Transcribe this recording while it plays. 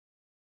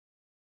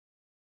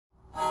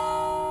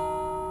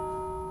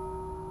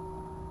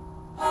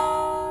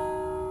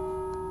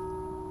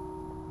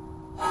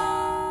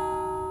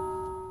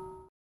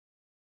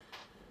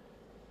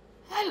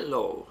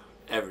Hello,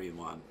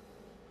 everyone.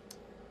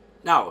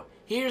 Now,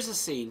 here's a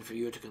scene for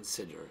you to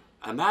consider.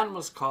 A man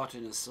was caught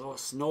in a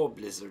snow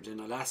blizzard in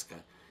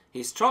Alaska.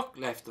 His truck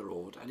left the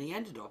road and he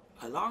ended up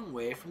a long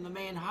way from the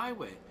main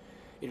highway.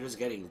 It was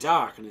getting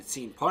dark and it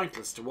seemed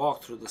pointless to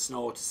walk through the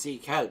snow to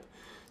seek help,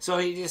 so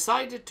he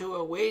decided to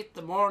await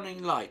the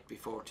morning light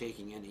before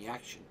taking any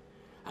action.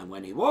 And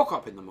when he woke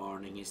up in the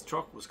morning, his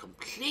truck was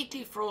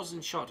completely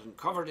frozen shut and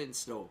covered in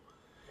snow.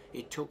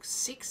 It took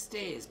 6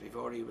 days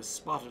before he was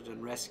spotted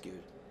and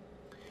rescued.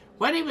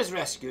 When he was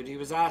rescued, he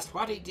was asked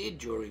what he did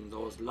during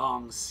those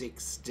long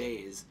 6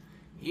 days.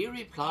 He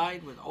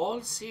replied with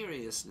all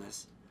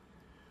seriousness,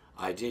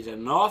 "I did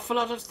an awful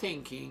lot of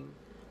thinking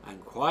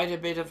and quite a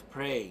bit of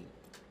praying."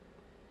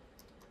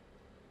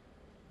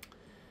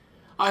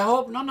 I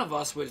hope none of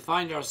us will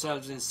find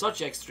ourselves in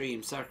such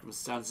extreme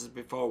circumstances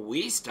before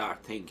we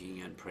start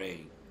thinking and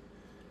praying.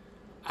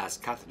 As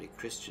Catholic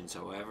Christians,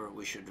 however,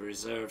 we should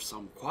reserve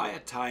some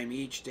quiet time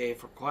each day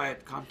for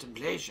quiet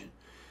contemplation.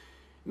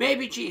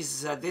 Maybe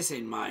Jesus had this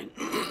in mind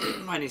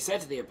when he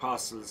said to the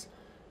apostles,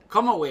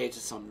 "Come away to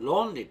some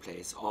lonely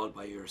place all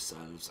by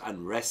yourselves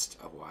and rest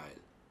a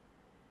while."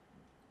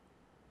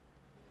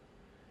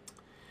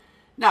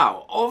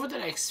 Now, over the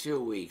next few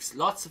weeks,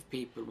 lots of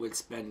people will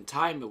spend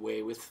time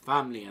away with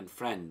family and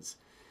friends.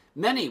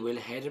 Many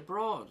will head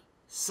abroad.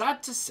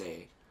 Sad to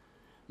say,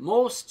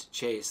 most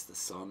chase the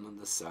sun and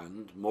the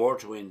sand more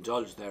to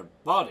indulge their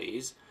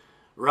bodies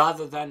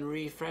rather than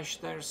refresh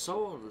their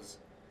souls.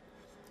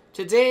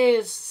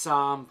 Today's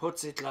psalm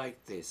puts it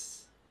like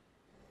this: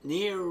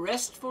 "Near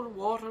restful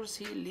waters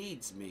he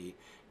leads me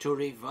to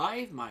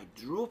revive my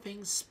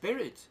drooping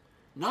spirit,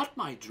 not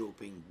my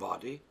drooping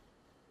body."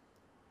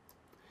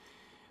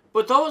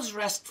 But those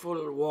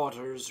restful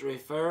waters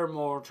refer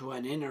more to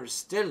an inner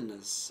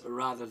stillness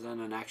rather than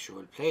an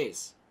actual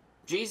place.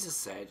 Jesus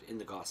said in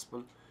the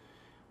Gospel,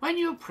 "When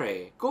you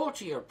pray, go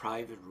to your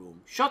private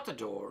room, shut the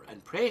door,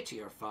 and pray to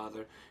your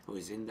Father who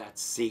is in that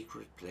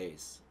secret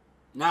place."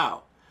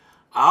 Now,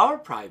 our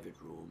private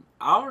room,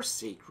 our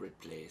secret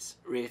place,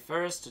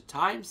 refers to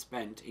time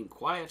spent in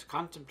quiet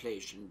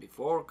contemplation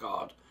before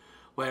God,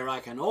 where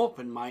I can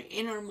open my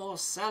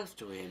innermost self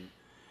to Him,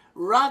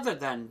 rather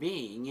than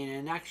being in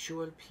an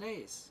actual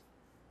place.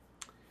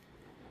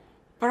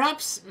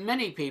 Perhaps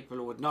many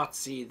people would not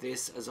see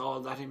this as all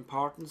that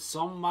important.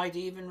 Some might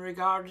even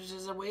regard it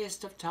as a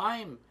waste of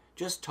time,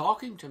 just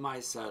talking to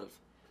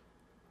myself.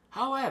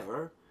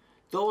 However,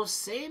 those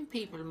same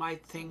people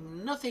might think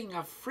nothing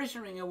of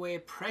frittering away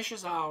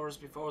precious hours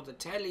before the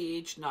telly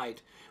each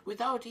night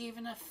without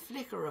even a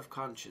flicker of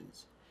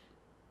conscience.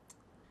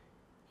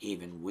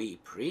 Even we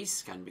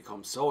priests can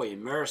become so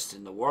immersed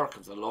in the work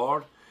of the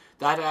Lord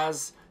that,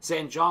 as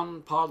St.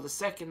 John Paul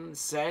II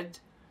said,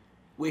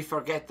 we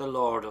forget the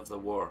Lord of the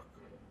work.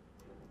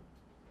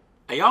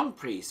 A young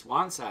priest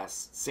once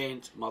asked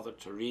Saint Mother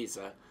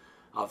Teresa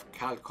of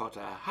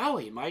Calcutta how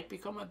he might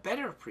become a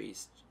better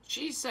priest.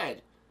 She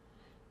said,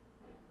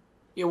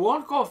 "You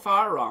won't go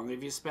far wrong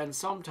if you spend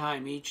some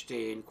time each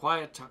day in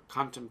quiet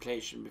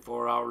contemplation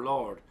before our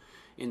Lord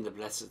in the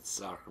Blessed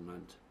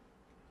Sacrament."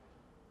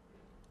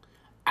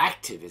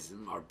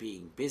 Activism, or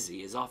being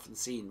busy, is often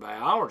seen by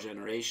our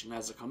generation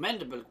as a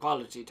commendable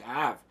quality to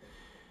have,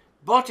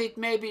 but it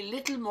may be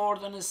little more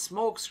than a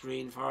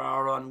smokescreen for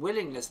our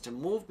unwillingness to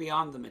move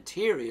beyond the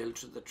material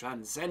to the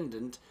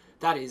transcendent,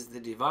 that is,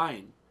 the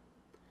divine.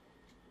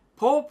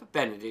 Pope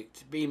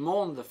Benedict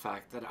bemoaned the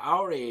fact that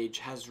our age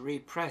has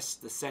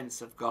repressed the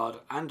sense of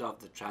God and of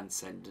the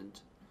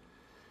transcendent.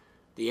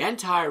 The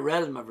entire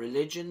realm of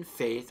religion,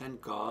 faith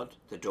and God,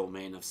 the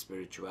domain of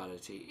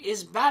spirituality,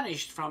 is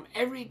banished from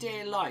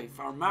everyday life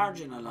or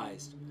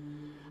marginalized.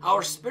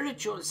 Our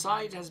spiritual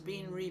side has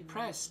been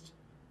repressed.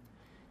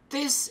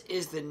 This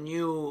is the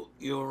new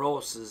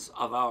neurosis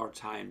of our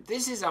time.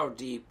 This is our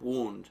deep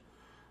wound,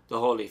 the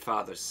Holy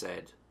Father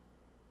said.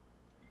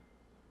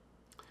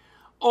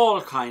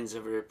 All kinds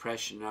of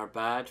repression are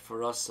bad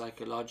for us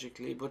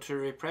psychologically, but to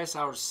repress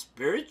our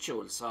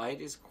spiritual side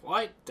is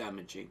quite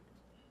damaging.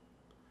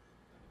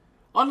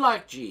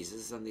 Unlike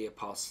Jesus and the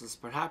apostles,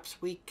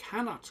 perhaps we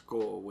cannot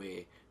go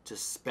away to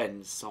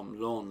spend some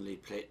lonely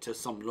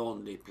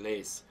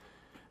place,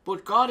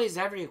 but God is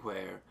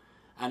everywhere,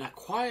 and a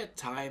quiet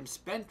time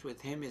spent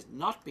with Him is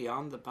not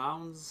beyond the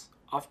bounds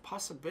of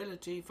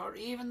possibility for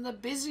even the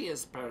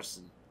busiest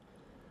person.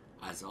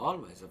 As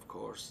always, of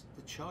course,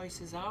 the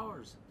choice is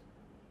ours.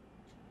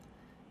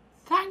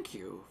 Thank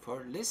you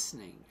for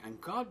listening,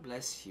 and God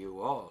bless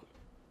you all.